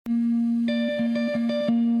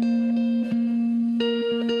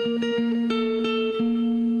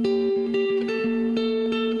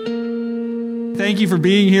Thank you for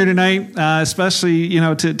being here tonight, especially,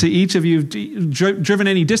 to each of you who've driven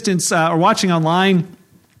any distance or watching online.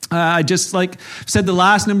 I just said the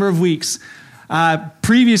last number of weeks.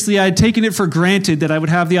 Previously, I had taken it for granted that I would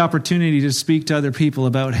have the opportunity to speak to other people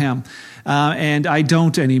about him. And I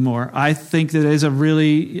don't anymore. I think that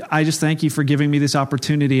I just thank you for giving me this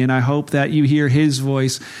opportunity, and I hope that you hear his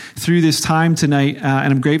voice through this time tonight,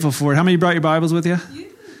 and I'm grateful for it. How many brought your Bibles with you?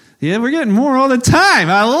 Yeah, we're getting more all the time.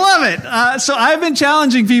 I love it. So I've been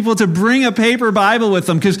challenging people to bring a paper Bible with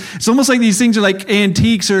them, because it's almost like these things are like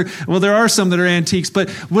antiques, there are some that are antiques,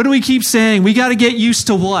 but what do we keep saying? We got to get used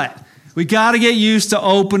to what? We got to get used to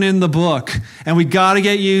opening the book, and we got to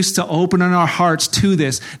get used to opening our hearts to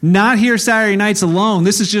this. Not here Saturday nights alone.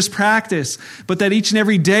 This is just practice, but that each and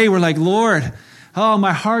every day we're like, Lord, oh,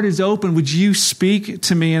 my heart is open. Would you speak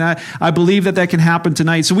to me? And I believe that can happen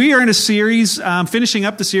tonight. So we are in a series, finishing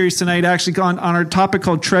up the series tonight, actually on our topic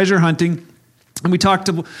called treasure hunting. And we talked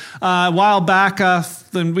a while back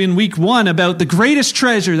in week 1 about the greatest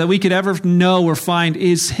treasure that we could ever know or find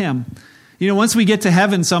is him. Once we get to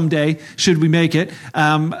heaven someday, should we make it,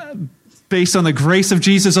 based on the grace of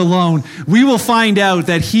Jesus alone, we will find out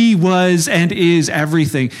that he was and is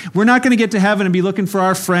everything. We're not going to get to heaven and be looking for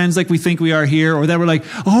our friends like we think we are here, or that we're like,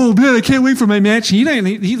 oh man, I can't wait for my mansion.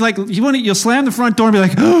 You'll slam the front door and be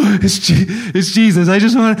like, oh, it's Jesus. I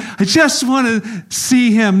just want to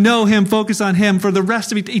see him, know him, focus on him. For the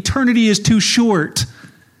rest of eternity is too short.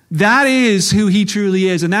 That is who he truly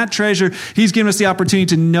is. And that treasure, he's given us the opportunity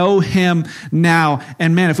to know him now.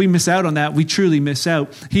 And man, if we miss out on that, we truly miss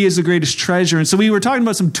out. He is the greatest treasure. And so we were talking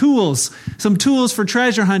about some tools for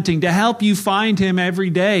treasure hunting to help you find him every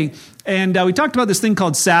day. And we talked about this thing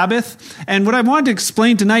called Sabbath. And what I wanted to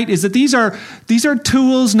explain tonight is that these are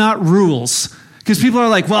tools, not rules. Because people are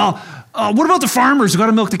like, well, what about the farmers who got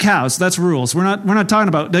to milk the cows? That's rules. We're not talking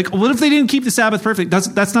about, what if they didn't keep the Sabbath perfect?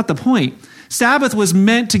 That's not the point. Sabbath was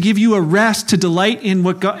meant to give you a rest, to delight in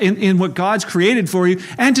what God's created for you,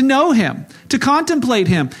 and to know him, to contemplate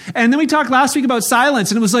him. And then we talked last week about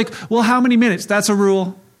silence, and it was like, well, how many minutes? That's a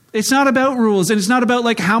rule. It's not about rules, and it's not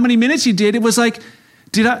about how many minutes you did. It was like,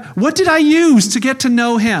 what did I use to get to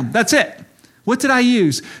know him? That's it. What did I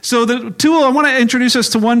use? So the tool, I want to introduce us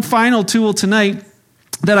to one final tool tonight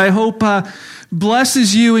that I hope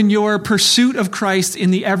blesses you in your pursuit of Christ in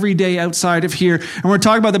the everyday outside of here. And we're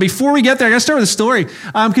talking about that. Before we get there, I got to start with a story.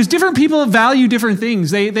 Because different people value different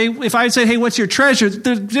things. If I said, hey, what's your treasure?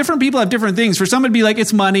 Different people have different things. For some, it'd be like,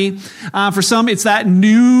 it's money. For some, it's that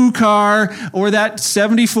new car or that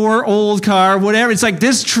 74 old car, whatever. It's like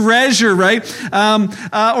this treasure, right?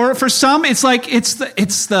 Or for some, it's like, it's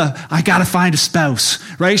the I got to find a spouse,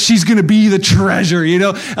 right? She's going to be the treasure,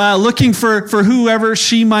 looking for whoever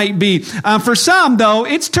she might be. For some, though,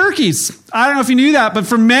 it's turkeys. I don't know if you knew that, but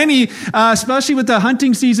for many, especially with the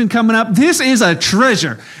hunting season coming up, this is a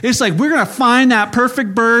treasure. It's like, we're going to find that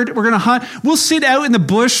perfect bird. We're going to hunt. We'll sit out in the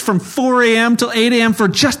bush from 4 a.m. till 8 a.m. for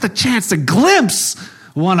just a chance to glimpse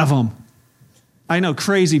one of them. I know,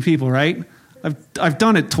 crazy people, right? I've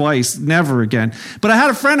done it twice, never again. But I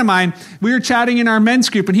had a friend of mine, we were chatting in our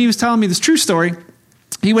men's group, and he was telling me this true story.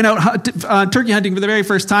 He went out turkey hunting for the very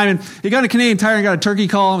first time, and he got a Canadian Tire and got a turkey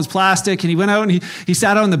call. It was plastic, and he went out and he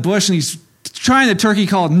sat out in the bush, and he's trying the turkey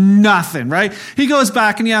call, nothing, right? He goes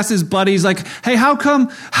back and he asks his buddy, he's like, hey, how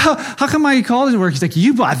come my call didn't work? He's like,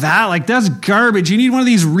 you bought that? Like, that's garbage. You need one of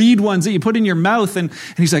these reed ones that you put in your mouth. And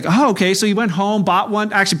he's like, oh, okay. So he went home, bought one,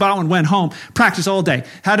 went home, practiced all day,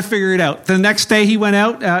 had to figure it out. The next day he went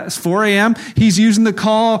out at 4 a.m. He's using the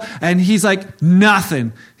call, and he's like,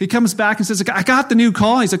 nothing. He comes back and says, I got the new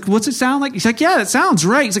call. He's like, what's it sound like? He's like, yeah, it sounds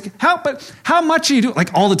right. He's like, how much do you do?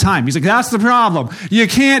 Like, all the time. He's like, that's the problem. You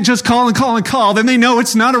can't just call and call and call. Then they know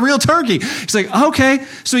it's not a real turkey. He's like, okay.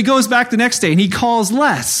 So he goes back the next day and he calls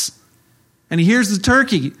less. And he hears the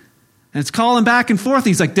turkey and it's calling back and forth.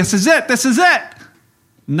 He's like, this is it.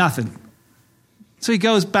 Nothing. So he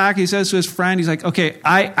goes back. He says to his friend, he's like, okay,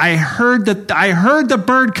 I heard the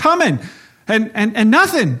bird coming and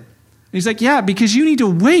nothing. He's like, yeah, because you need to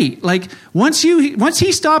wait. Like, once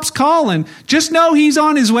he stops calling, just know he's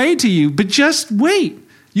on his way to you, but just wait.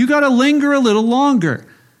 You got to linger a little longer.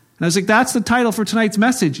 And I was like, that's the title for tonight's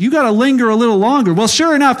message. You got to linger a little longer. Well,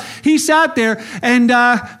 sure enough, he sat there, and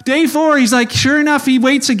day 4, he's like, sure enough, he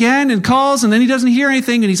waits again and calls, and then he doesn't hear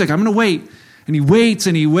anything, and he's like, I'm going to wait. And he waits,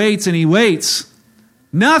 and he waits, and he waits.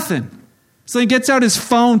 Nothing. So he gets out his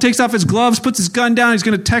phone, takes off his gloves, puts his gun down. He's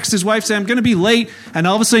going to text his wife, say, I'm going to be late. And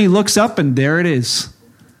all of a sudden he looks up, and there it is.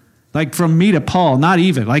 Like from me to Paul, not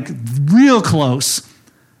even, like real close.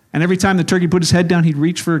 And every time the turkey put his head down, he'd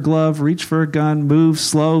reach for a glove, reach for a gun, move,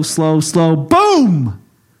 slow, boom!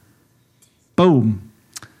 Boom.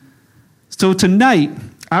 So tonight,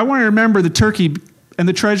 I want to remember the turkey and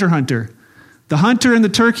the treasure hunter. The hunter and the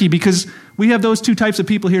turkey, because we have those two types of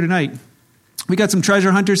people here tonight. We got some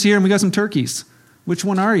treasure hunters here and we got some turkeys. Which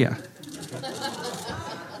one are you?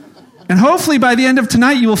 And hopefully by the end of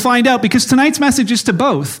tonight you will find out, because tonight's message is to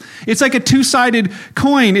both. It's like a two-sided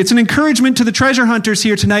coin. It's an encouragement to the treasure hunters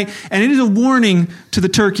here tonight, and it is a warning to the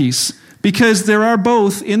turkeys, because there are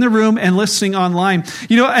both in the room and listening online.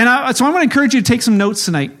 So I want to encourage you to take some notes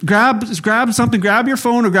tonight. Grab something, grab your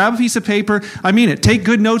phone or grab a piece of paper. I mean it. Take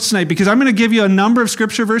good notes tonight, because I'm going to give you a number of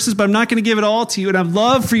scripture verses, but I'm not going to give it all to you. And I'd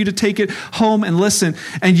love for you to take it home and listen,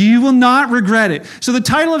 and you will not regret it. So the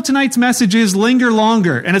title of tonight's message is Linger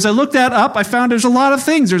Longer. And as I looked that up, I found there's a lot of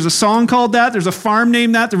things. There's a song called that. There's a farm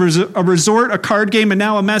named that. There was a resort, a card game, and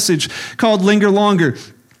now a message called Linger Longer.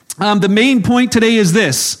 The main point today is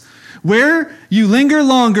this. Where you linger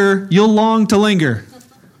longer, you'll long to linger.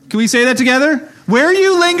 Can we say that together? Where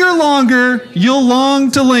you linger longer, you'll long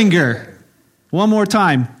to linger. One more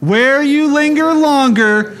time. Where you linger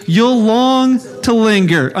longer, you'll long to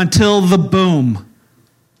linger until the boom.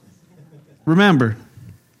 Remember,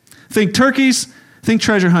 think turkeys, think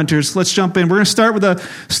treasure hunters. Let's jump in. We're going to start with a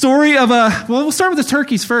story of we'll start with the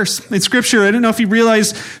turkeys first. In Scripture, I don't know if you realize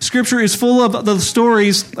Scripture is full of the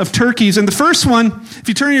stories of turkeys. And the first one, if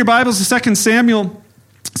you turn your Bibles to 2 Samuel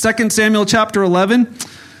chapter 11,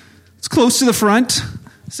 it's close to the front.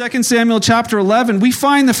 2 Samuel chapter 11, we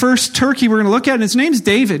find the first turkey we're going to look at, and his name's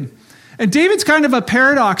David. And David's kind of a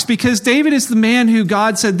paradox, because David is the man who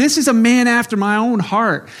God said, this is a man after my own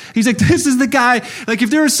heart. He's like, this is the guy. Like,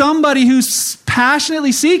 if there is somebody who's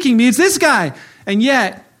passionately seeking me, it's this guy. And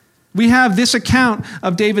yet, we have this account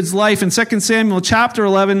of David's life in 2 Samuel chapter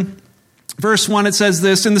 11, verse 1. It says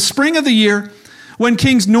this: in the spring of the year, when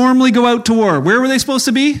kings normally go out to war. Where were they supposed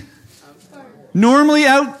to be? Normally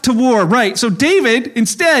out to war, right. So David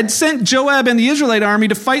instead sent Joab and the Israelite army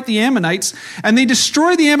to fight the Ammonites, and they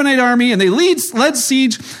destroyed the Ammonite army, and they laid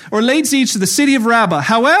siege to the city of Rabbah.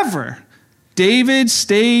 However, David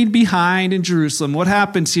stayed behind in Jerusalem. What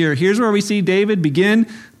happens here? Here's where we see David begin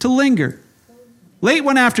to linger. Late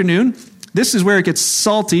one afternoon, this is where it gets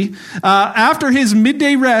salty. After his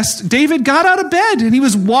midday rest, David got out of bed, and he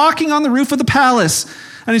was walking on the roof of the palace.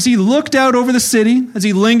 And as he looked out over the city, as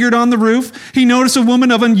he lingered on the roof, he noticed a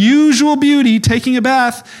woman of unusual beauty taking a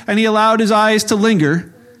bath, and he allowed his eyes to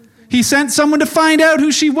linger. He sent someone to find out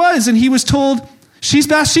who she was, and he was told, she's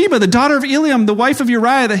Bathsheba, the daughter of Eliam, the wife of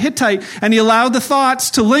Uriah the Hittite, and he allowed the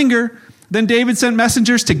thoughts to linger. Then David sent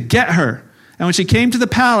messengers to get her. And when she came to the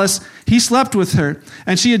palace, he slept with her.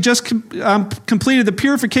 And she had just completed the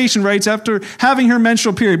purification rites after having her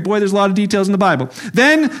menstrual period. Boy, there's a lot of details in the Bible.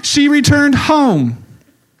 Then she returned home.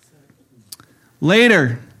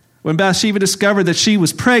 Later, when Bathsheba discovered that she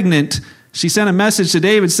was pregnant, she sent a message to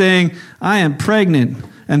David saying, I am pregnant.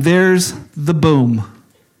 And there's the boom.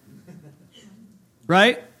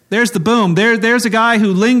 Right? There's the boom. There's a guy who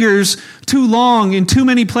lingers too long in too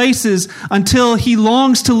many places until he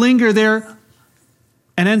longs to linger there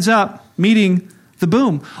and ends up meeting the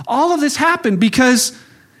boom. All of this happened because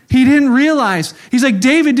he didn't realize. He's like,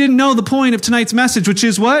 David didn't know the point of tonight's message, which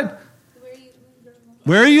is what?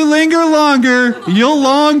 Where you linger longer, you'll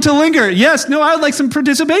long to linger. Yes, no, I would like some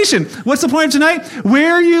participation. What's the point of tonight?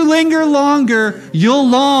 Where you linger longer, you'll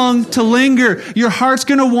long to linger. Your heart's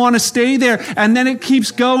going to want to stay there. And then it keeps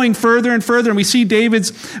going further and further. And we see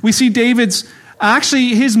David's,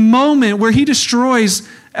 actually his moment where he destroys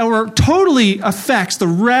or totally affects the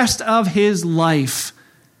rest of his life.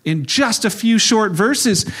 In just a few short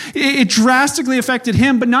verses. It drastically affected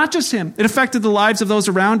him, but not just him. It affected the lives of those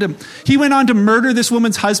around him. He went on to murder this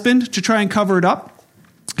woman's husband to try and cover it up.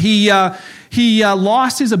 He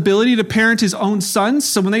lost his ability to parent his own sons.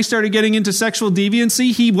 So when they started getting into sexual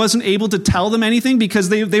deviancy, he wasn't able to tell them anything because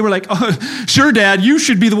they were like, oh, sure, Dad, you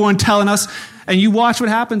should be the one telling us. And you watch what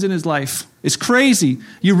happens in his life. It's crazy.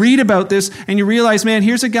 You read about this and you realize, man,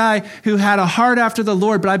 here's a guy who had a heart after the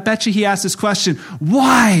Lord, but I bet you he asked this question,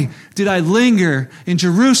 why did I linger in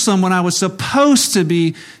Jerusalem when I was supposed to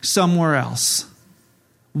be somewhere else?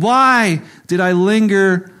 Why did I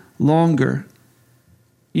linger longer?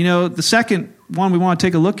 You know, the second one we want to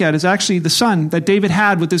take a look at is actually the son that David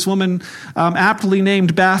had with this woman aptly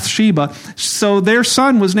named Bathsheba. So their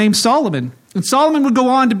son was named Solomon. And Solomon would go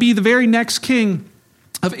on to be the very next king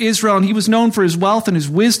of Israel, and he was known for his wealth and his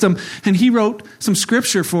wisdom, and he wrote some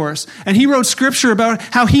scripture for us. And he wrote scripture about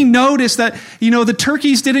how he noticed that, the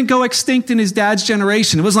turkeys didn't go extinct in his dad's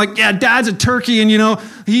generation. It was like, yeah, dad's a turkey, and,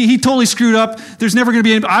 he totally screwed up. There's never going to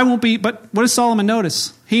be any, I won't be. But what does Solomon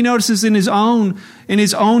notice? He notices in his own in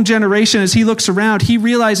his own generation. As he looks around, he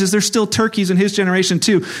realizes there's still turkeys in his generation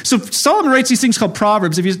too. So Solomon writes these things called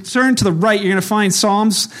Proverbs. If you turn to the right, you're going to find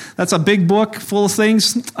Psalms. That's a big book full of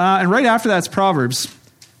things. And right after that's Proverbs.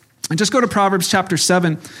 And just go to Proverbs chapter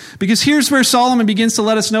 7, because here's where Solomon begins to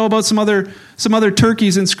let us know about some other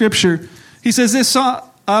turkeys in Scripture. He says this,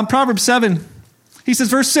 Proverbs 7, he says,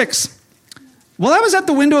 verse 6, "While I was at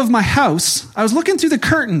the window of my house, I was looking through the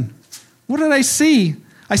curtain. What did I see?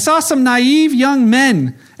 I saw some naive young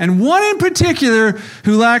men, and one in particular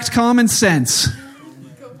who lacked common sense."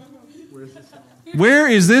 Where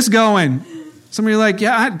is this going? Some of you are like,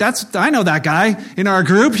 yeah, I know that guy in our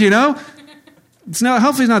group, you know.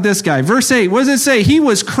 Hopefully it's not this guy. Verse 8, what does it say? He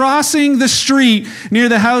was crossing the street near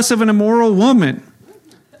the house of an immoral woman,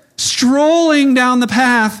 strolling down the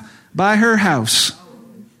path by her house.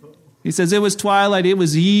 He says it was twilight, it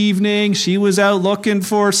was evening, she was out looking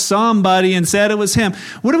for somebody and said it was him.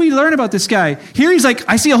 What do we learn about this guy? Here he's like,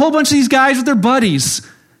 I see a whole bunch of these guys with their buddies,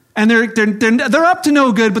 and they're up to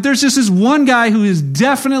no good, but there's just this one guy who is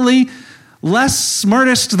definitely less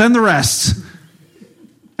smartest than the rest.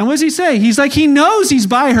 And what does he say? He's like, he knows he's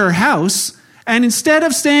by her house. And instead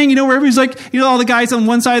of staying, wherever he's like, all the guys on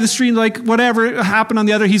one side of the street, like whatever happened on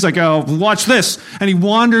the other, he's like, oh, watch this. And he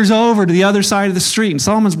wanders over to the other side of the street. And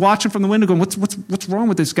Solomon's watching from the window going, what's wrong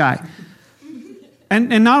with this guy? And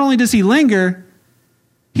not only does he linger,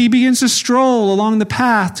 he begins to stroll along the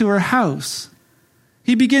path to her house.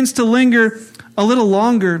 He begins to linger a little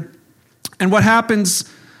longer. And what happens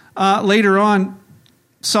later on,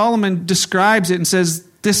 Solomon describes it and says,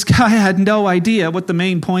 this guy had no idea what the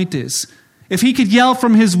main point is. If he could yell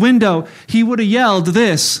from his window, he would have yelled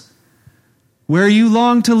this: "Where you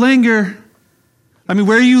long to linger."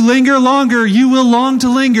 Where you linger longer, you will long to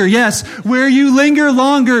linger. Yes, where you linger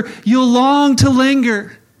longer, you'll long to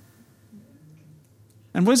linger.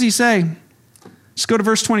 And what does he say? Just go to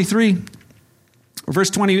verse 23. Or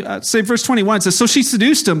verse 20, say verse 21, it says, "So she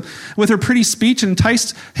seduced him with her pretty speech and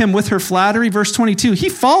enticed him with her flattery." Verse 22, he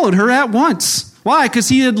followed her at once. Why? Because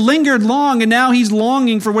he had lingered long, and now he's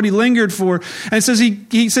longing for what he lingered for. And it says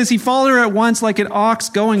he says he followed her at once like an ox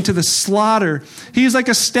going to the slaughter. He was like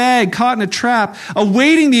a stag caught in a trap,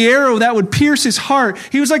 awaiting the arrow that would pierce his heart.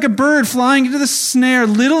 He was like a bird flying into the snare,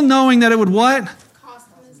 little knowing that it would what?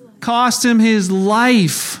 Cost him his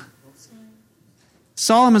life.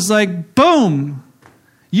 Solomon's like, boom.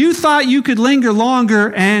 You thought you could linger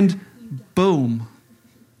longer, and boom.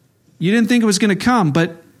 You didn't think it was going to come,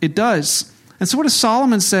 but it does. And so what does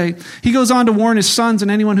Solomon say? He goes on to warn his sons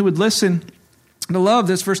and anyone who would listen. And I love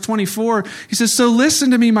this, verse 24. He says, "So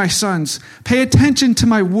listen to me, my sons. Pay attention to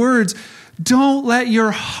my words. Don't let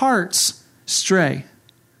your hearts stray."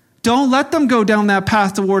 Don't let them go down that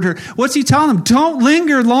path toward her. What's he telling them? Don't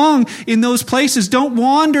linger long in those places. Don't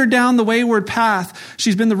wander down the wayward path.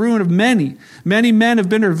 She's been the ruin of many. Many men have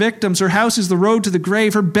been her victims. Her house is the road to the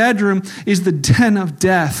grave. Her bedroom is the den of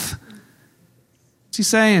death. What's he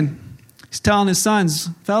saying? He's telling his sons,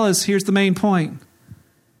 fellas, here's the main point.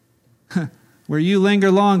 Where you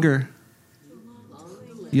linger longer,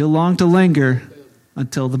 you'll long to linger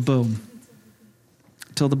until the boom.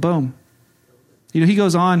 Until the boom. He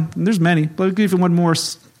goes on, and there's many, but I'll give you one more.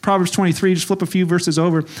 Proverbs 23, just flip a few verses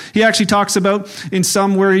over. He actually talks about in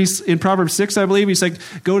some where he's in Proverbs 6, I believe, he's like,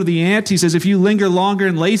 go to the ant. He says, if you linger longer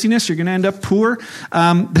in laziness, you're going to end up poor.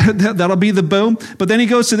 That'll be the boom. But then he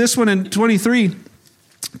goes to this one in 23,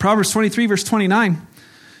 Proverbs 23, verse 29.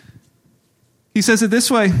 He says it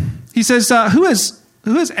this way. He says, who has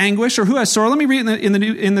anguish or who has sorrow? Let me read it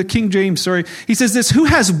in the King James, sorry. He says this, who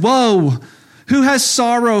has woe? Who has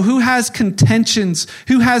sorrow? Who has contentions?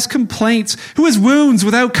 Who has complaints? Who has wounds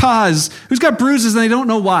without cause? Who's got bruises and they don't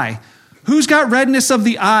know why? Who's got redness of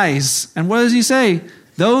the eyes? And what does he say?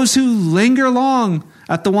 Those who linger long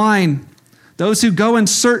at the wine. Those who go in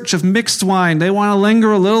search of mixed wine. They want to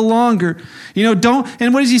linger a little longer.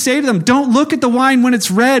 And what does he say to them? Don't look at the wine when it's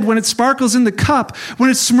red, when it sparkles in the cup, when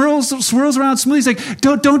it swirls around smoothly. He's like,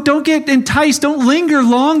 don't get enticed. Don't linger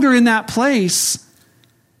longer in that place.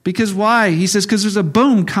 Because why? He says, because there's a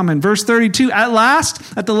boom coming. Verse 32, at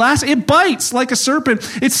the last, it bites like a serpent.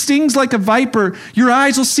 It stings like a viper. Your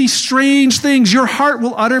eyes will see strange things. Your heart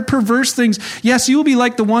will utter perverse things. Yes, you will be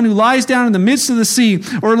like the one who lies down in the midst of the sea,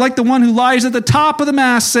 or like the one who lies at the top of the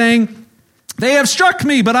mast saying, they have struck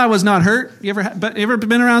me, but I was not hurt. You ever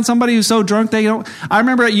been around somebody who's so drunk they don't? I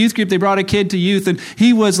remember at youth group, they brought a kid to youth, and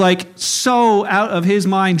he was like so out of his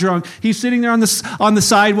mind drunk. He's sitting there on the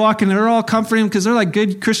sidewalk, and they're all comforting him because they're like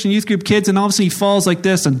good Christian youth group kids, and all of a sudden he falls like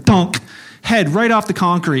this and dunk, head right off the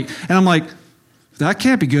concrete. And I'm like, that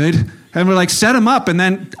can't be good. And we're like, set him up, and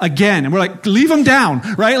then again. And we're like, leave him down,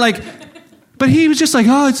 right? Like, But he was just like,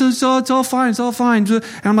 oh, it's all fine. It's all fine. And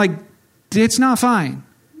I'm like, it's not fine.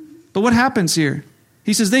 But what happens here?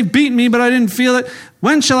 He says, they've beaten me, but I didn't feel it.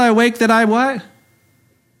 When shall I awake that I what?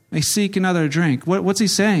 May seek another drink. What's he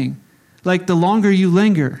saying? Like the longer you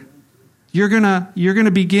linger, you're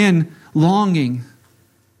gonna begin longing.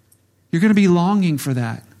 You're going to be longing for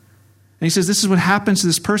that. And he says this is what happens to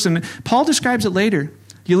this person. Paul describes it later.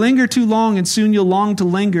 You linger too long and soon you'll long to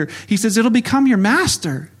linger. He says it'll become your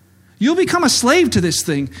master. You'll become a slave to this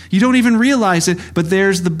thing. You don't even realize it, but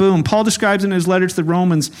there's the boom. Paul describes it in his letter to the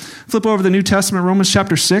Romans. Flip over to the New Testament, Romans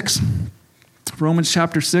chapter 6. Romans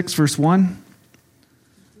chapter 6, verse 1.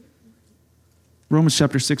 Romans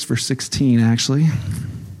chapter 6, verse 16, actually.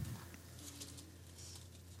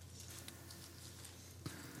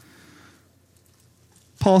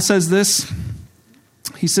 Paul says this.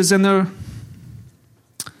 He says do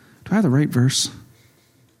I have the right verse?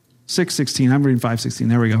 6:16. I'm reading 5:16.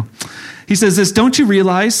 There we go. He says this, don't you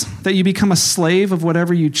realize that you become a slave of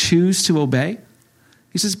whatever you choose to obey?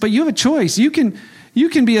 He says, but you have a choice. You can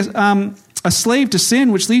be a slave to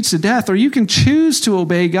sin, which leads to death, or you can choose to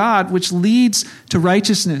obey God, which leads to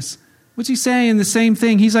righteousness. What's he saying? The same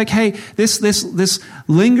thing. He's like, hey, this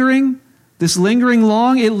lingering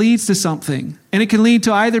long, it leads to something. And it can lead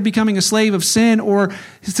to either becoming a slave of sin or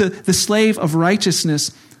to the slave of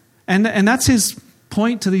righteousness. And that's his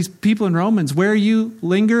point to these people in Romans. Where you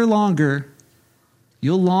linger longer,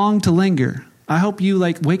 you'll long to linger. I hope you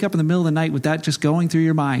wake up in the middle of the night with that just going through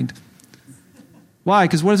your mind. Why?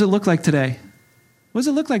 Because what does it look like today? What does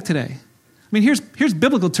it look like today? I mean, here's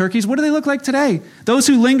biblical turkeys. What do they look like today? Those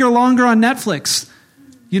who linger longer on Netflix.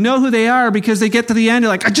 You know who they are because they get to the end, they're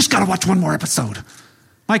like, I just got to watch one more episode.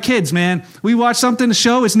 My kids, man, we watch something, a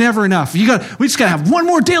show, it's never enough. We just got to have one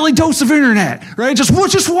more daily dose of internet, right? Just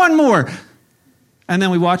one more. And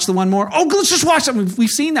then we watch the one more. Oh, let's just watch it. We've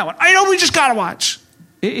seen that one. I know, we just got to watch.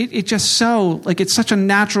 It just so, it's such a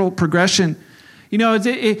natural progression. You know,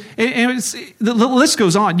 the list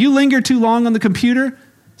goes on. You linger too long on the computer,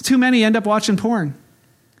 too many end up watching porn.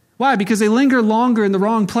 Why? Because they linger longer in the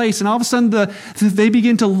wrong place, and all of a sudden they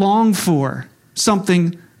begin to long for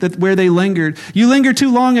something where they lingered. You linger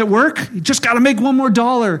too long at work, you just got to make one more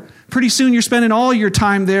dollar. Pretty soon you're spending all your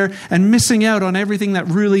time there and missing out on everything that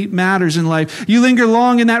really matters in life. You linger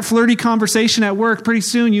long in that flirty conversation at work, pretty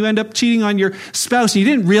soon you end up cheating on your spouse. You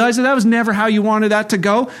didn't realize that was never how you wanted that to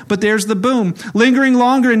go, but there's the boom. Lingering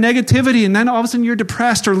longer in negativity, and then all of a sudden you're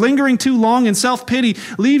depressed, or lingering too long in self-pity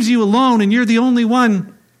leaves you alone and you're the only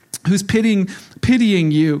one who's pitying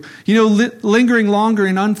you. You know, lingering longer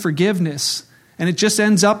in unforgiveness, and it just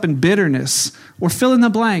ends up in bitterness. Or fill in the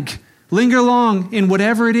blank. Linger long in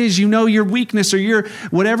whatever it is, you know, your weakness or your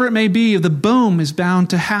whatever it may be, the boom is bound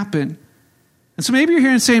to happen. And so maybe you're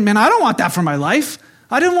here and saying, man, I don't want that for my life.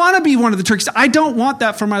 I didn't want to be one of the turkeys. I don't want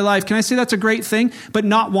that for my life. Can I say that's a great thing? But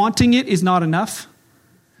not wanting it is not enough.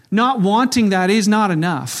 Not wanting that is not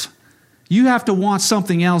enough. You have to want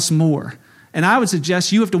something else more. And I would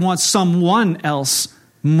suggest you have to want someone else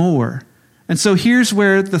more. And so here's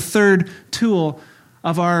where the third tool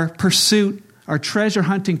of our pursuit, our treasure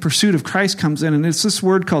hunting pursuit of Christ comes in. And it's this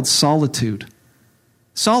word called solitude.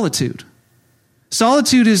 Solitude.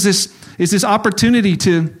 Solitude is this opportunity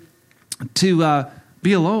to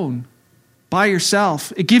be alone by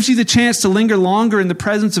yourself. It gives you the chance to linger longer in the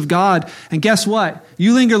presence of God. And guess what?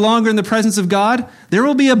 You linger longer in the presence of God, there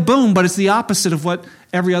will be a boom, but it's the opposite of what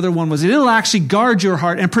every other one was. It'll actually guard your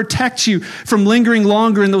heart and protect you from lingering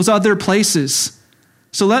longer in those other places.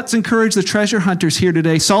 So let's encourage the treasure hunters here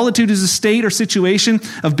today. Solitude is a state or situation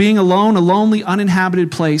of being alone, a lonely,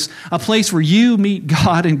 uninhabited place, a place where you meet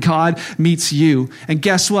God and God meets you. And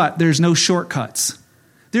guess what? There's no shortcuts.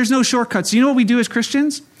 There's no shortcuts. You know what we do as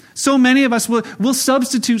Christians? So many of us will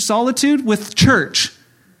substitute solitude with church.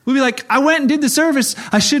 We'll be like, I went and did the service.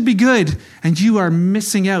 I should be good. And you are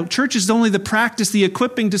missing out. Church is only the practice, the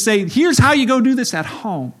equipping to say, here's how you go do this at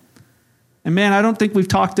home. And man, I don't think we've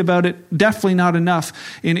talked about it, definitely not enough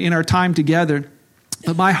in our time together.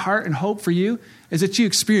 But my heart and hope for you is that you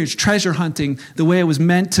experience treasure hunting the way it was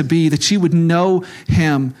meant to be, that you would know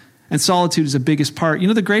him. And solitude is the biggest part. You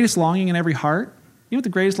know the greatest longing in every heart? You know what the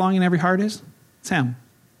greatest longing in every heart is? It's him.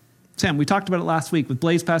 It's him. We talked about it last week with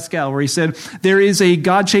Blaise Pascal, where he said, there is a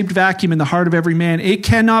God-shaped vacuum in the heart of every man. It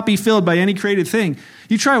cannot be filled by any created thing.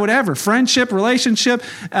 You try whatever, friendship, relationship,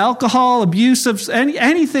 alcohol, abuse of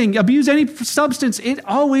anything, abuse any substance, it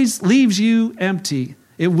always leaves you empty.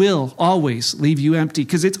 It will always leave you empty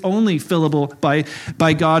because it's only fillable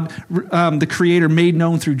by God, the Creator, made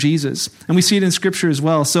known through Jesus. And we see it in Scripture as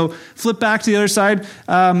well. So flip back to the other side,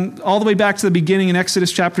 all the way back to the beginning in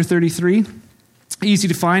Exodus chapter 33. Easy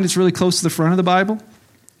to find. It's really close to the front of the Bible.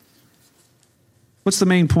 What's the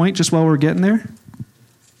main point, just while we're getting there?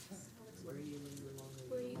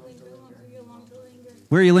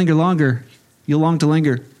 Where you linger longer, you'll long to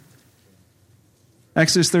linger.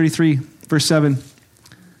 Exodus 33, verse 7.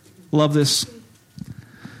 Love this.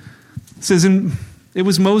 It says, it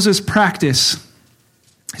was Moses' practice,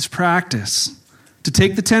 his practice, to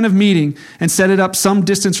take the tent of meeting and set it up some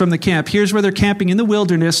distance from the camp. Here's where they're camping in the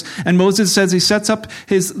wilderness, and Moses says he sets up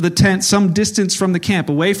the tent some distance from the camp,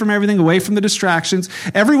 away from everything, away from the distractions.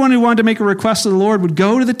 Everyone who wanted to make a request to the Lord would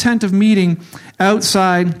go to the tent of meeting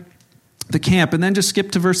outside the camp. And then just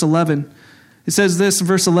skip to verse 11. It says this in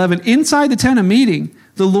verse 11, inside the tent of meeting,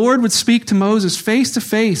 the Lord would speak to Moses face to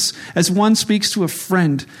face as one speaks to a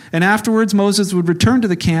friend. And afterwards, Moses would return to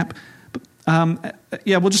the camp.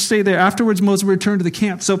 We'll just stay there. Afterwards, Moses would return to the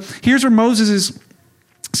camp. So here's where Moses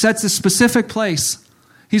sets this specific place.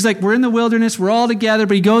 He's like, we're in the wilderness, we're all together,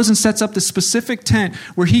 but he goes and sets up this specific tent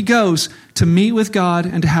where he goes to meet with God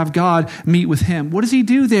and to have God meet with him. What does he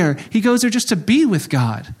do there? He goes there just to be with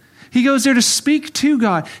God. He goes there to speak to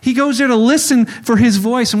God. He goes there to listen for his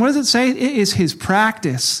voice. And what does it say? It is his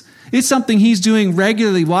practice. It's something he's doing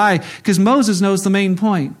regularly. Why? Because Moses knows the main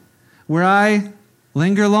point. Where I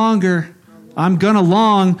linger longer, I'm going to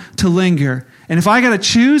long to linger. And if I got to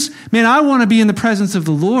choose, man, I want to be in the presence of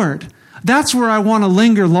the Lord. That's where I want to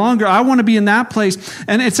linger longer. I want to be in that place.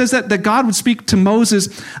 And it says that God would speak to Moses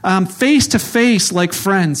face to face like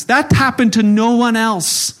friends. That happened to no one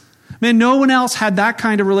else. Man, no one else had that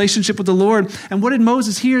kind of relationship with the Lord. And what did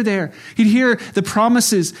Moses hear there? He'd hear the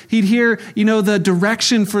promises. He'd hear, the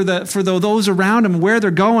direction for those around him, where they're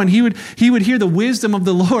going. He would hear the wisdom of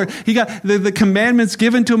the Lord. He got the commandments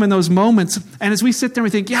given to him in those moments. And as we sit there, we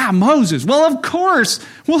think, yeah, Moses. Well, of course.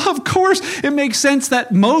 It makes sense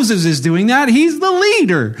that Moses is doing that. He's the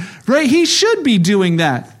leader, right? He should be doing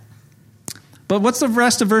that. But what's the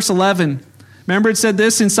rest of verse 11? Remember, it said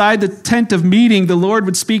this, inside the tent of meeting, the Lord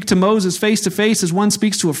would speak to Moses face to face as one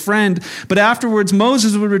speaks to a friend. But afterwards,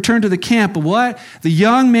 Moses would return to the camp. But what? The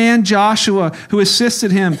young man Joshua, who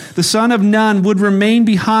assisted him, the son of Nun, would remain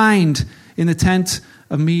behind in the tent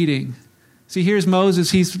of meeting. See, here's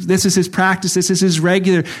Moses. This is his practice. This is his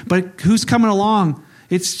regular. But who's coming along?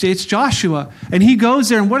 It's Joshua. And he goes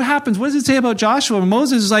there. And what happens? What does it say about Joshua?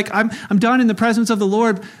 Moses is like, I'm done in the presence of the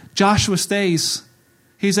Lord. Joshua stays.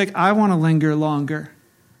 He's like, I want to linger longer.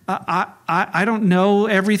 I don't know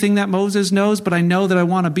everything that Moses knows, but I know that I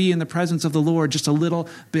want to be in the presence of the Lord just a little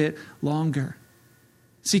bit longer.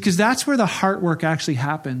 See, because that's where the heart work actually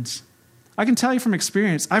happens. I can tell you from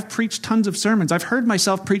experience, I've preached tons of sermons. I've heard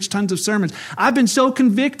myself preach tons of sermons. I've been so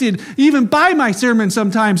convicted, even by my sermons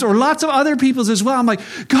sometimes, or lots of other people's as well. I'm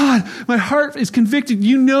like, God, my heart is convicted.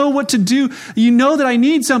 You know what to do. You know that I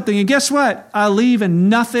need something. And guess what? I leave and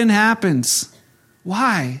nothing happens.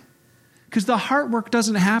 Why? Because the heart work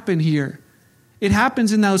doesn't happen here. It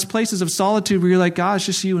happens in those places of solitude where you're like, God, it's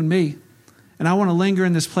just you and me. And I want to linger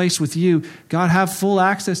in this place with you. God, have full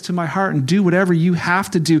access to my heart and do whatever you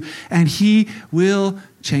have to do. And he will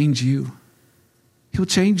change you. He'll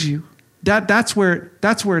change you. That's where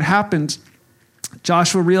it happens.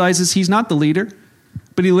 Joshua realizes he's not the leader,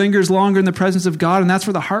 but he lingers longer in the presence of God, and that's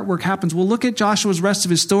where the heart work happens. Well, look at Joshua's rest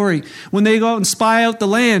of his story. When they go out and spy out the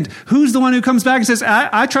land, who's the one who comes back and says,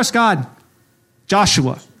 I trust God?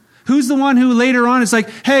 Joshua. Who's the one who later on is like,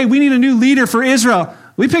 hey, we need a new leader for Israel?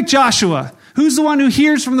 We pick Joshua. Who's the one who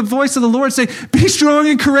hears from the voice of the Lord say, be strong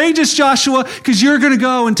and courageous, Joshua, because you're going to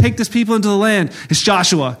go and take this people into the land? It's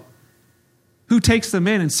Joshua. Who takes them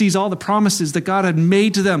in and sees all the promises that God had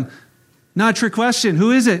made to them? Not a trick question.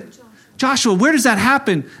 Who is it? Joshua. Where does that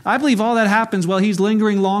happen? I believe all that happens while he's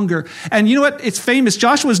lingering longer. And you know what? It's famous.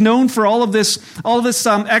 Joshua's known for all of this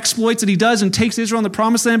exploits that he does and takes Israel in the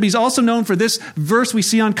promised land. But he's also known for this verse we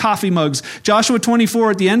see on coffee mugs. Joshua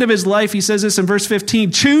 24, at the end of his life, he says this in verse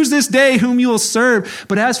 15, choose this day whom you will serve.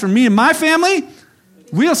 But as for me and my family,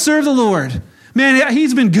 we'll serve the Lord. Man,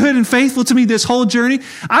 he's been good and faithful to me this whole journey.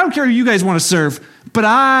 I don't care who you guys want to serve, but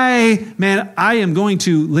I am going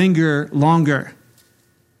to linger longer.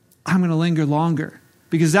 I'm going to linger longer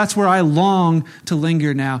because that's where I long to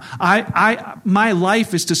linger now. My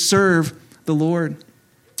life is to serve the Lord.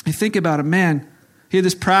 I think about it, man. He had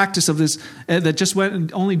this practice of this that just went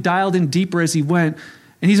and only dialed in deeper as he went.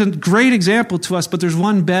 And he's a great example to us, but there's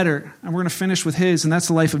one better. And we're going to finish with his, and that's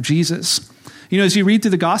the life of Jesus. You know, as you read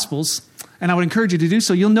through the Gospels, and I would encourage you to do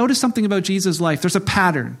so, you'll notice something about Jesus' life. There's a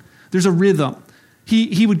pattern. There's a rhythm.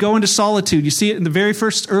 He would go into solitude. You see it in the very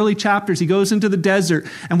first early chapters. He goes into the desert.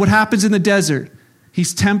 And what happens in the desert?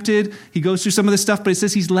 He's tempted. He goes through some of this stuff, but it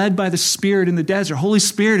says he's led by the Spirit in the desert. Holy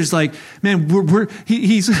Spirit is like, man,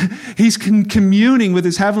 he's communing with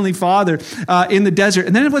his Heavenly Father in the desert.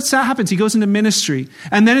 And then what happens? He goes into ministry.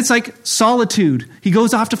 And then it's like solitude. He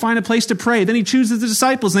goes off to find a place to pray. Then he chooses the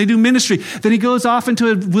disciples and they do ministry. Then he goes off into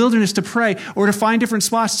a wilderness to pray or to find different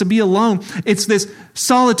spots to be alone. It's this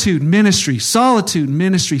solitude, ministry, solitude,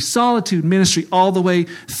 ministry, solitude, ministry all the way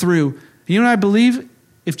through. You know what I believe?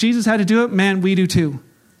 If Jesus had to do it, man, we do too.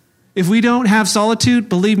 If we don't have solitude,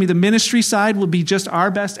 believe me, the ministry side will be just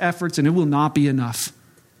our best efforts and it will not be enough.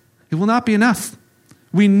 It will not be enough.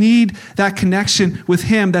 We need that connection with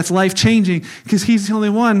him that's life-changing because he's the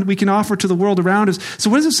only one we can offer to the world around us.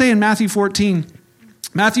 So what does it say in Matthew 14?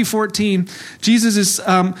 Matthew 14, Jesus is,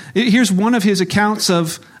 here's one of his accounts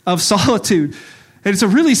of solitude. And it's a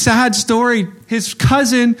really sad story. His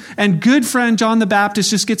cousin and good friend John the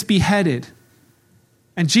Baptist just gets beheaded.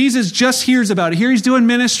 And Jesus just hears about it. Here he's doing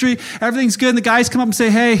ministry. Everything's good. And the guys come up and say,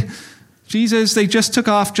 hey, Jesus, they just took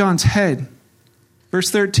off John's head.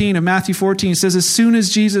 Verse 13 of Matthew 14 says, as soon as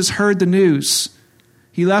Jesus heard the news,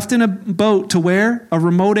 he left in a boat to where? A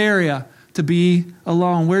remote area to be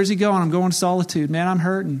alone. Where's he going? I'm going to solitude. Man, I'm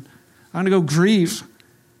hurting. I'm going to go grieve.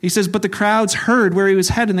 He says, but the crowds heard where he was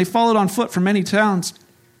headed and they followed on foot from many towns.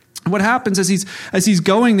 And what happens as he's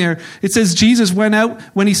going there, it says Jesus went out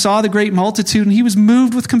when he saw the great multitude and he was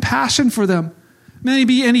moved with compassion for them. And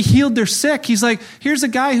he healed their sick. He's like, here's a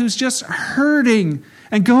guy who's just hurting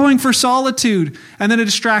and going for solitude. And then a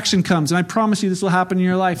distraction comes. And I promise you this will happen in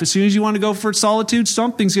your life. As soon as you want to go for solitude,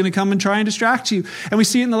 something's going to come and try and distract you. And we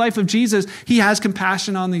see it in the life of Jesus. He has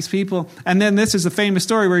compassion on these people. And then this is a famous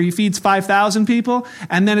story where he feeds 5,000 people.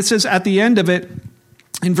 And then it says at the end of it,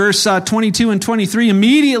 in verse 22 and 23,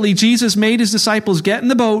 immediately Jesus made his disciples get in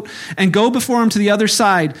the boat and go before him to the other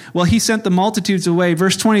side while he sent the multitudes away.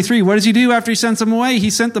 Verse 23, what does he do after he sends them away?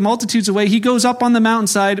 He sent the multitudes away. He goes up on the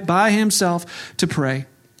mountainside by himself to pray.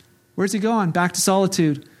 Where's he going? Back to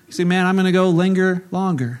solitude. You say, man, I'm going to go linger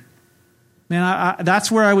longer. Man,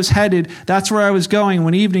 that's where I was headed. That's where I was going.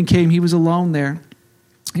 When evening came, he was alone there.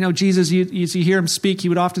 You know, Jesus, you hear him speak, he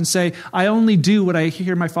would often say, I only do what I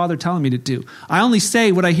hear my Father telling me to do. I only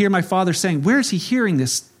say what I hear my Father saying. Where is he hearing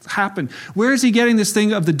this happen? Where is he getting this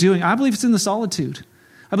thing of the doing? I believe it's in the solitude.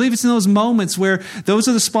 I believe it's in those moments where those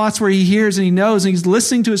are the spots where he hears and he knows and he's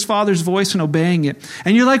listening to his Father's voice and obeying it.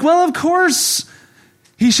 And you're like, well, of course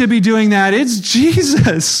he should be doing that. It's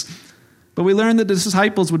Jesus. But we learned that the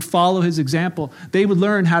disciples would follow his example. They would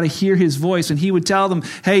learn how to hear his voice, and he would tell them,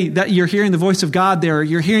 hey, that you're hearing the voice of God there.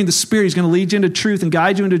 You're hearing the Spirit. He's going to lead you into truth and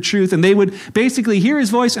guide you into truth. And they would basically hear his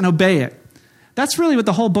voice and obey it. That's really what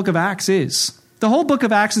the whole book of Acts is. The whole book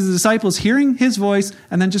of Acts is the disciples hearing his voice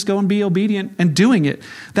and then just go and be obedient and doing it.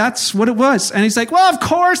 That's what it was. And he's like, well, of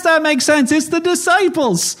course that makes sense. It's the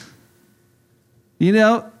disciples. You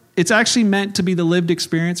know, it's actually meant to be the lived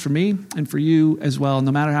experience for me and for you as well,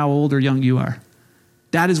 no matter how old or young you are.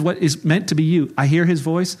 That is what is meant to be you. I hear his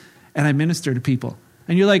voice and I minister to people.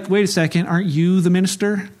 And you're like, wait a second, aren't you the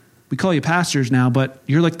minister? We call you pastors now, but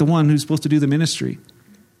you're like the one who's supposed to do the ministry.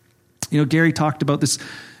 You know, Gary talked about this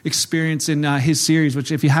experience in his series,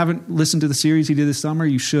 which if you haven't listened to the series he did this summer,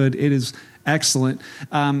 you should. It is excellent.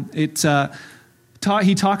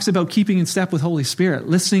 He talks about keeping in step with Holy Spirit,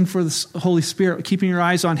 listening for the Holy Spirit, keeping your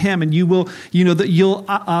eyes on him, and you will, that you'll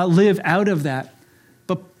live out of that.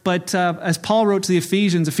 But as Paul wrote to the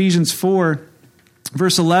Ephesians 4,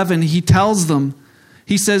 verse 11, he tells them,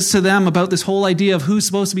 he says to them about this whole idea of who's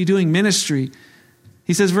supposed to be doing ministry.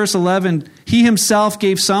 He says, verse 11, he himself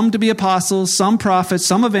gave some to be apostles, some prophets,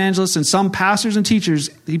 some evangelists, and some pastors and teachers.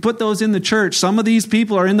 He put those in the church. Some of these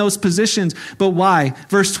people are in those positions. But why?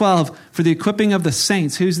 Verse 12, for the equipping of the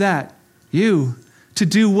saints. Who's that? You. To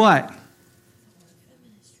do what?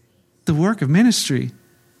 The work of ministry.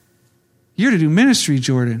 You're to do ministry,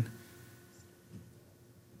 Jordan.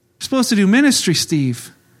 You're supposed to do ministry,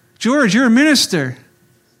 Steve. George, you're a minister.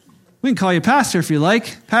 We can call you pastor if you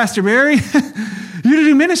like. Pastor Barry. You're to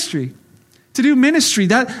do ministry. To do ministry.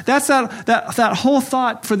 That's that whole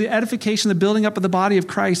thought for the edification, the building up of the body of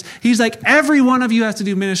Christ. He's like, every one of you has to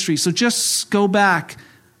do ministry. So just go back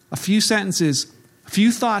a few sentences, a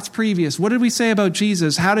few thoughts previous. What did we say about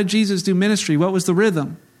Jesus? How did Jesus do ministry? What was the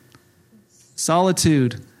rhythm?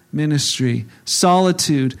 Solitude, ministry.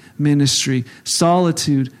 Solitude, ministry.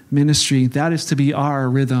 Solitude, ministry. That is to be our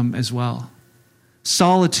rhythm as well.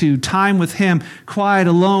 Solitude, time with him, quiet,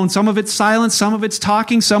 alone. Some of it's silence, some of it's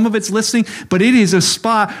talking, some of it's listening, but it is a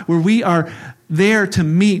spot where we are there to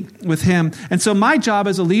meet with him. And so my job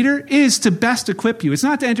as a leader is to best equip you. It's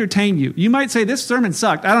not to entertain you. You might say, this sermon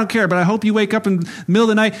sucked. I don't care, but I hope you wake up in the middle of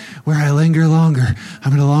the night, where I linger longer,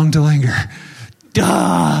 I'm going to long to linger.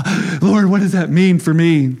 Duh! Lord, what does that mean for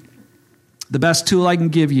me? The best tool I can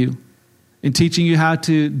give you in teaching you how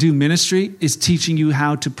to do ministry is teaching you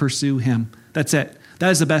how to pursue him. That's it. That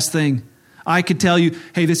is the best thing. I could tell you,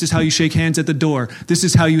 hey, this is how you shake hands at the door. This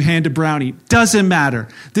is how you hand a brownie. Doesn't matter.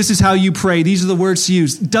 This is how you pray. These are the words to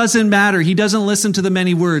use. Doesn't matter. He doesn't listen to the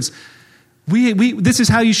many words. This is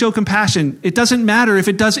how you show compassion. It doesn't matter if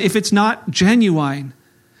it's not genuine.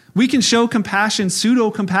 We can show compassion,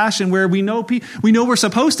 pseudo-compassion, where we know we're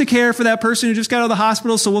supposed to care for that person who just got out of the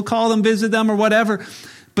hospital, so we'll call them, visit them, or whatever.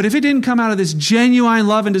 But if it didn't come out of this genuine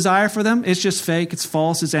love and desire for them, it's just fake, it's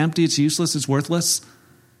false, it's empty, it's useless, it's worthless.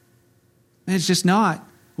 And it's just not.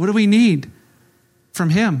 What do we need from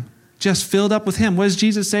him? Just filled up with him. What does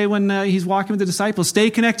Jesus say when he's walking with the disciples? Stay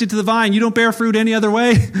connected to the vine. You don't bear fruit any other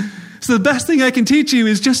way. So the best thing I can teach you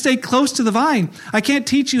is just stay close to the vine. I can't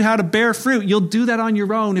teach you how to bear fruit. You'll do that on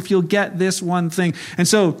your own if you'll get this one thing. And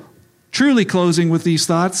so, truly closing with these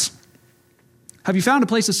thoughts, have you found a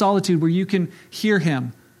place of solitude where you can hear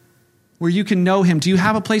him, where you can know him? Do you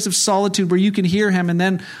have a place of solitude where you can hear him and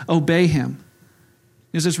then obey him?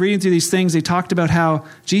 As I was reading through these things, they talked about how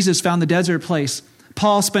Jesus found the desert place.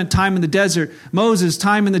 Paul spent time in the desert. Moses,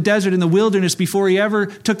 time in the desert, in the wilderness, before he ever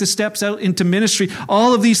took the steps out into ministry.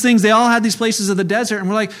 All of these things, they all had these places of the desert. And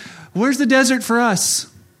we're like, where's the desert for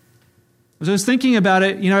us? As I was thinking about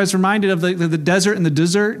it, I was reminded of the desert and the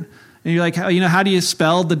dessert. And you're like, how do you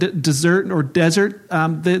spell the dessert or desert?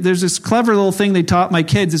 There's this clever little thing they taught my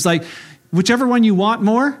kids. It's like, whichever one you want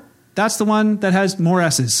more, that's the one that has more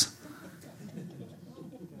S's.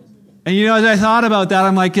 And as I thought about that,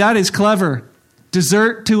 I'm like, that is clever.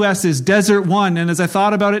 Dessert, 2 S's, desert, 1. And as I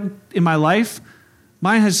thought about it in my life,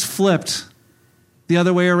 mine has flipped the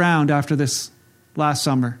other way around after this last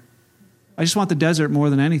summer. I just want the desert more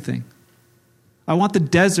than anything. I want the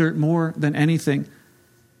desert more than anything.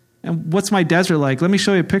 And what's my desert like? Let me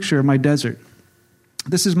show you a picture of my desert.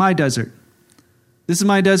 This is my desert. This is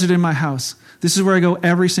my desert in my house. This is where I go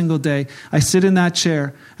every single day. I sit in that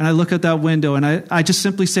chair and I look out that window and I just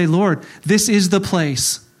simply say, Lord, this is the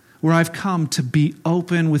place where I've come to be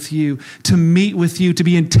open with you, to meet with you, to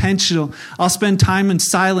be intentional. I'll spend time in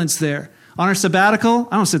silence there. On our sabbatical,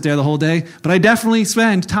 I don't sit there the whole day, but I definitely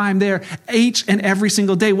spend time there each and every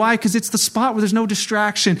single day. Why? Because it's the spot where there's no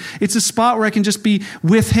distraction. It's a spot where I can just be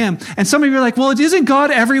with him. And some of you are like, well, isn't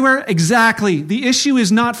God everywhere? Exactly. The issue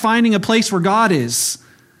is not finding a place where God is.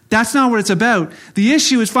 That's not what it's about. The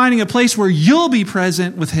issue is finding a place where you'll be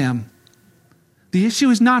present with him. The issue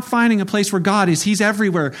is not finding a place where God is. He's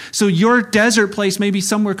everywhere. So your desert place may be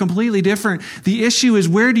somewhere completely different. The issue is,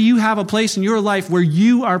 where do you have a place in your life where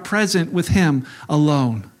you are present with him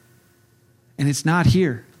alone? And it's not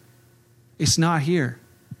here. It's not here.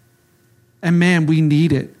 And man, we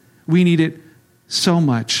need it. We need it so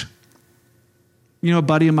much. A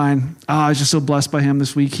buddy of mine, I was just so blessed by him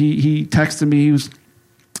this week. He texted me.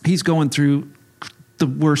 He's going through the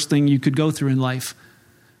worst thing you could go through in life.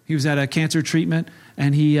 He was at a cancer treatment,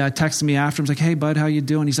 and he texted me after. I was like, hey, bud, how you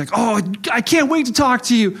doing? He's like, oh, I can't wait to talk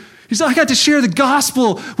to you. He's like, I got to share the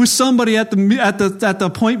gospel with somebody at the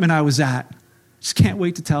appointment I was at. Just can't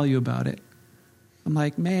wait to tell you about it. I'm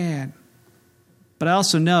like, man. But I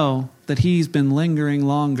also know that he's been lingering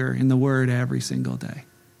longer in the Word every single day.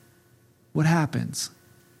 What happens?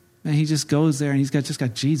 Man, he just goes there, and he's just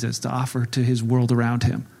got Jesus to offer to his world around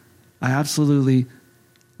him. I absolutely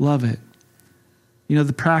love it.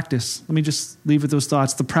 The practice, let me just leave with those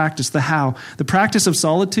thoughts. The practice, the how. The practice of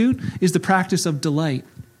solitude is the practice of delight.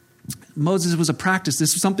 Moses was a practice.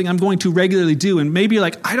 This is something I'm going to regularly do. And maybe you're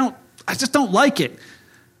like, I just don't like it.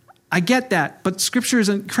 I get that. But Scripture is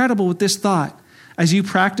incredible with this thought. As you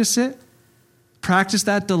practice it, practice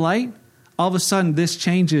that delight, all of a sudden this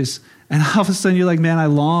changes. And all of a sudden you're like, man, I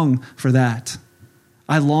long for that.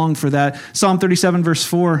 I long for that. Psalm 37 verse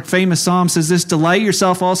 4, famous psalm says this, delight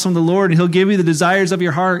yourself also in the Lord and he'll give you the desires of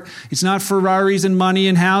your heart. It's not Ferraris and money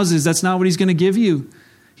and houses. That's not what he's going to give you.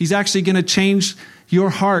 He's actually going to change your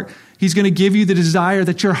heart. He's going to give you the desire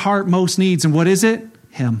that your heart most needs. And what is it?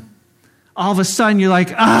 Him. All of a sudden you're like,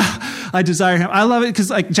 I desire him. I love it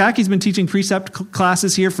because Jackie's been teaching precept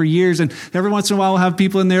classes here for years, and every once in a while we'll have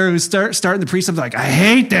people in there who starting the precept like, I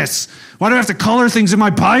hate this. Why do I have to color things in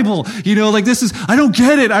my Bible? I don't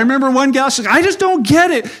get it. I remember one gal, she's like, I just don't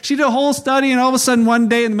get it. She did a whole study, and all of a sudden one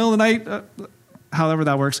day in the middle of the night, however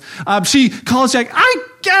that works, she calls Jack, I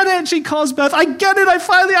get it. She calls Beth, I get it.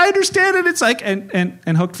 I understand it. It's like,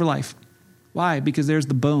 and hooked for life. Why? Because there's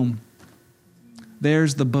the boom.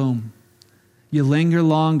 there's the boom. You linger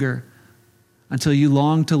longer until you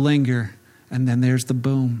long to linger, and then there's the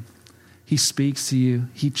boom. He speaks to you.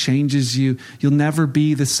 He changes you. You'll never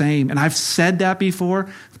be the same. And I've said that before,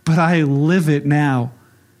 but I live it now.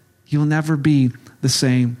 You'll never be the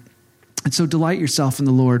same. And so delight yourself in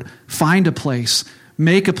the Lord. Find a place.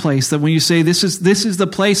 Make a place that when you say, this is the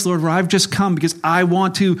place, Lord, where I've just come because I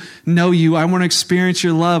want to know you. I want to experience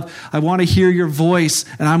your love. I want to hear your voice,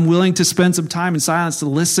 and I'm willing to spend some time in silence to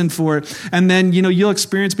listen for it. And then, you'll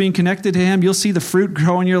experience being connected to him. You'll see the fruit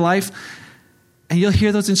grow in your life, and you'll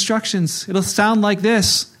hear those instructions. It'll sound like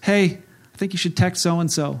this. Hey, I think you should text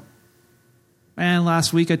so-and-so. Man,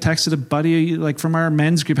 last week I texted a buddy from our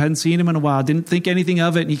men's group. Hadn't seen him in a while. Didn't think anything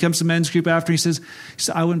of it. And he comes to men's group after. He says,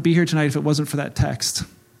 I wouldn't be here tonight if it wasn't for that text.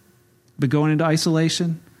 But going into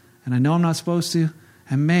isolation, and I know I'm not supposed to.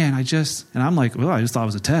 And man, and I'm like, well, I just thought it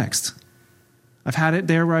was a text. I've had it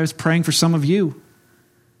there where I was praying for some of you.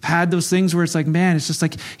 I've had those things where it's like, man, it's just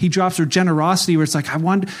like he drops her generosity where it's like, I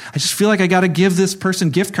just feel like I got to give this person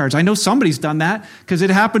gift cards. I know somebody's done that because it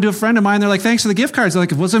happened to a friend of mine. They're like, thanks for the gift cards. They're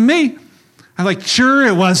like, it wasn't me. I'm like, sure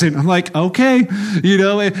it wasn't. I'm like, okay,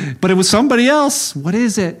 but it was somebody else. What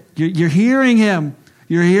is it? You're hearing him.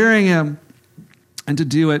 You're hearing him. And to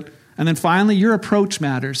do it. And then finally, your approach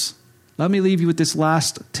matters. Let me leave you with this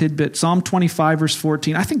last tidbit. Psalm 25, verse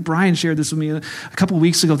 14. I think Brian shared this with me a couple of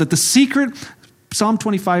weeks ago, that Psalm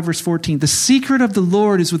 25, verse 14, the secret of the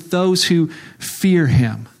Lord is with those who fear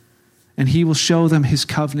him, and he will show them his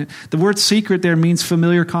covenant. The word secret there means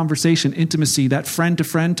familiar conversation, intimacy, that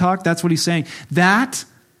friend-to-friend talk. That's what he's saying. That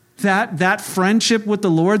friendship with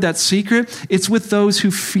the Lord, that secret, it's with those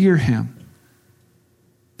who fear him.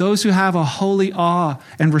 Those who have a holy awe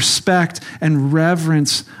and respect and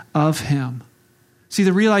reverence of him. See,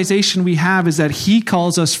 the realization we have is that he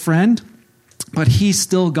calls us friend, but he's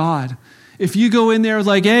still God. If you go in there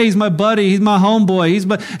like, hey, he's my buddy, he's my homeboy,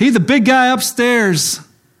 he's the big guy upstairs.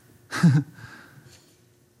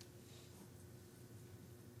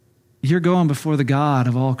 You're going before the God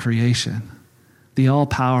of all creation, the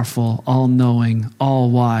all-powerful, all-knowing,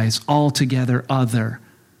 all-wise, altogether other,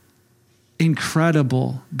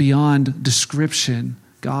 incredible, beyond description,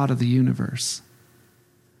 God of the universe.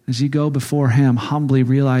 As you go before him, humbly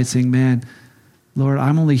realizing, man, Lord,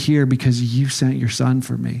 I'm only here because you sent your son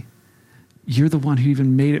for me. You're the one who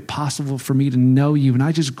even made it possible for me to know you, and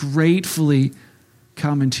I just gratefully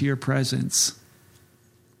come into your presence.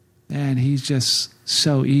 And he's just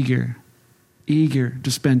so eager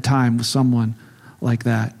to spend time with someone like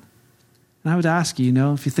that. And I would ask you,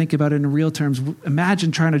 if you think about it in real terms,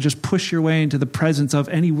 imagine trying to just push your way into the presence of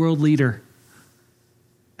any world leader.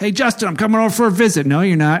 Hey, Justin, I'm coming over for a visit. No,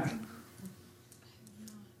 you're not.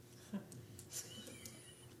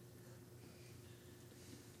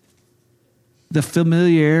 The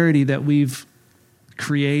familiarity that we've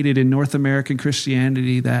created in North American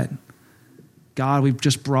Christianity, that God, we've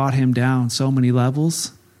just brought him down so many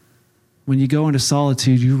levels. When you go into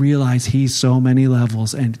solitude, you realize he's so many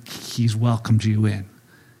levels and he's welcomed you in.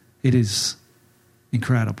 It is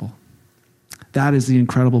incredible. That is the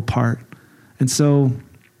incredible part. And so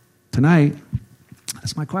tonight,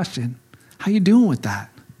 that's my question. How you doing with that?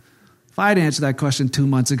 If I had answered that question 2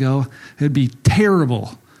 months ago, it'd be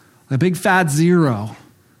terrible. A big fat 0.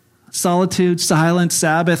 Solitude, silence,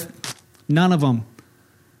 Sabbath, none of them.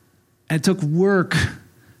 And it took work,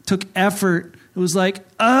 took effort. It was like,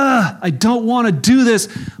 I don't want to do this,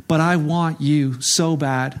 but I want you so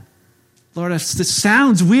bad. Lord, this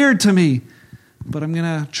sounds weird to me, but I'm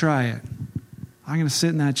going to try it. I'm going to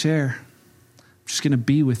sit in that chair. I'm just going to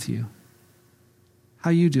be with you.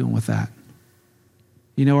 How are you doing with that?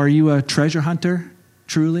 Are you a treasure hunter,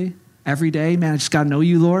 truly? Every day, man, I just got to know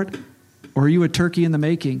you, Lord? Or are you a turkey in the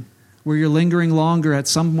making, where you're lingering longer at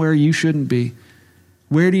somewhere you shouldn't be?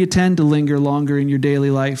 Where do you tend to linger longer in your daily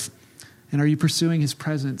life? And are you pursuing his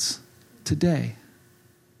presence today?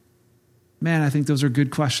 Man, I think those are good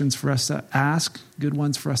questions for us to ask, good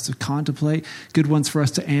ones for us to contemplate, good ones for us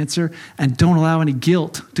to answer, and don't allow any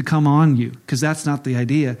guilt to come on you, because that's not the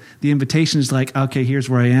idea. The invitation is like, okay, here's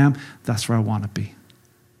where I am. That's where I want to be.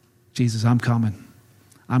 Jesus, I'm coming.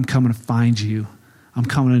 I'm coming to find you. I'm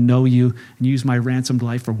coming to know you and use my ransomed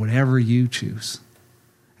life for whatever you choose.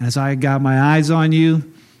 And as I got my eyes on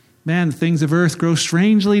you, man, the things of earth grow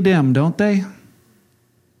strangely dim, don't they?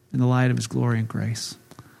 In the light of his glory and grace.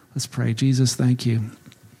 Let's pray. Jesus, thank you.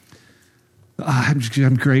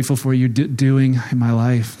 I'm grateful for what you're doing in my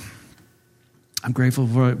life. I'm grateful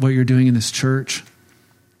for what you're doing in this church,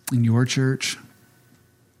 in your church.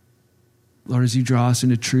 Lord, as you draw us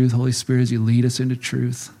into truth, Holy Spirit, as you lead us into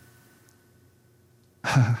truth.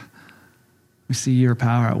 We see your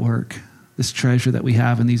power at work. This treasure that we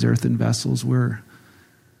have in these earthen vessels, we're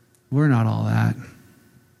not all that,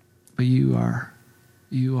 but you are.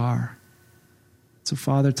 You are. So,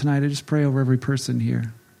 Father, tonight I just pray over every person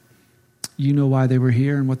here. You know why they were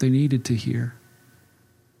here and what they needed to hear.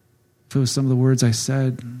 If it was some of the words I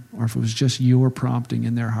said, or if it was just your prompting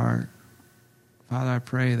in their heart, Father, I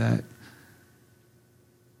pray that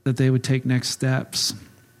they would take next steps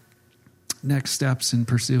in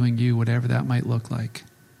pursuing you, whatever that might look like.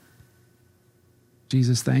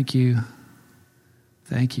 Jesus, thank you.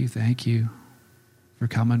 Thank you for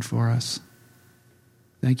coming for us.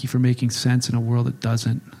 Thank you for making sense in a world that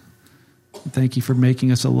doesn't. Thank you for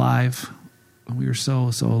making us alive when we were so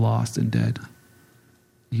lost and dead.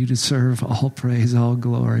 You deserve all praise, all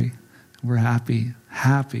glory. We're happy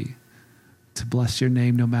to bless your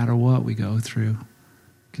name no matter what we go through,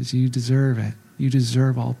 because you deserve it. You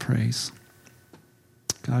deserve all praise.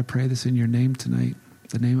 God, I pray this in your name tonight,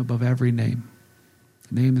 the name above every name.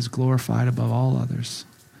 The name is glorified above all others.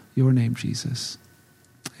 Your name, Jesus.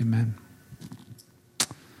 Amen.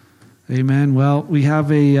 Amen. Well, we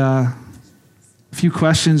have a few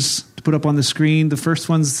questions to put up on the screen. The first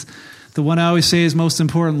one's the one I always say is most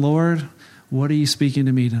important. Lord, what are you speaking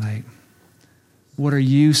to me tonight? What are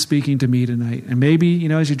you speaking to me tonight? And maybe,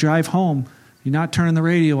 as you drive home, you're not turning the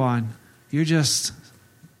radio on. You're just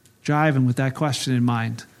driving with that question in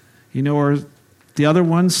mind. Or the other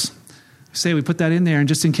ones, say we put that in there, and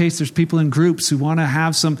just in case there's people in groups who want to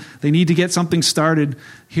have they need to get something started,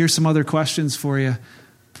 here's some other questions for you.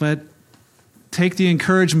 But take the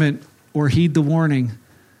encouragement or heed the warning,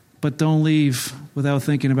 but don't leave without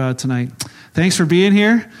thinking about it tonight. Thanks for being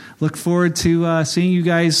here. Look forward to seeing you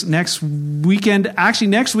guys next weekend. Actually,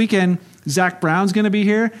 next weekend, Zach Brown's going to be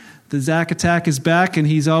here. The Zach Attack is back, and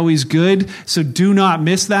he's always good, so do not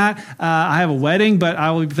miss that. I have a wedding, but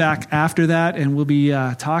I will be back after that, and we'll be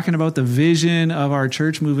talking about the vision of our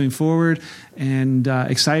church moving forward, and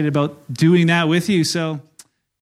excited about doing that with you. So.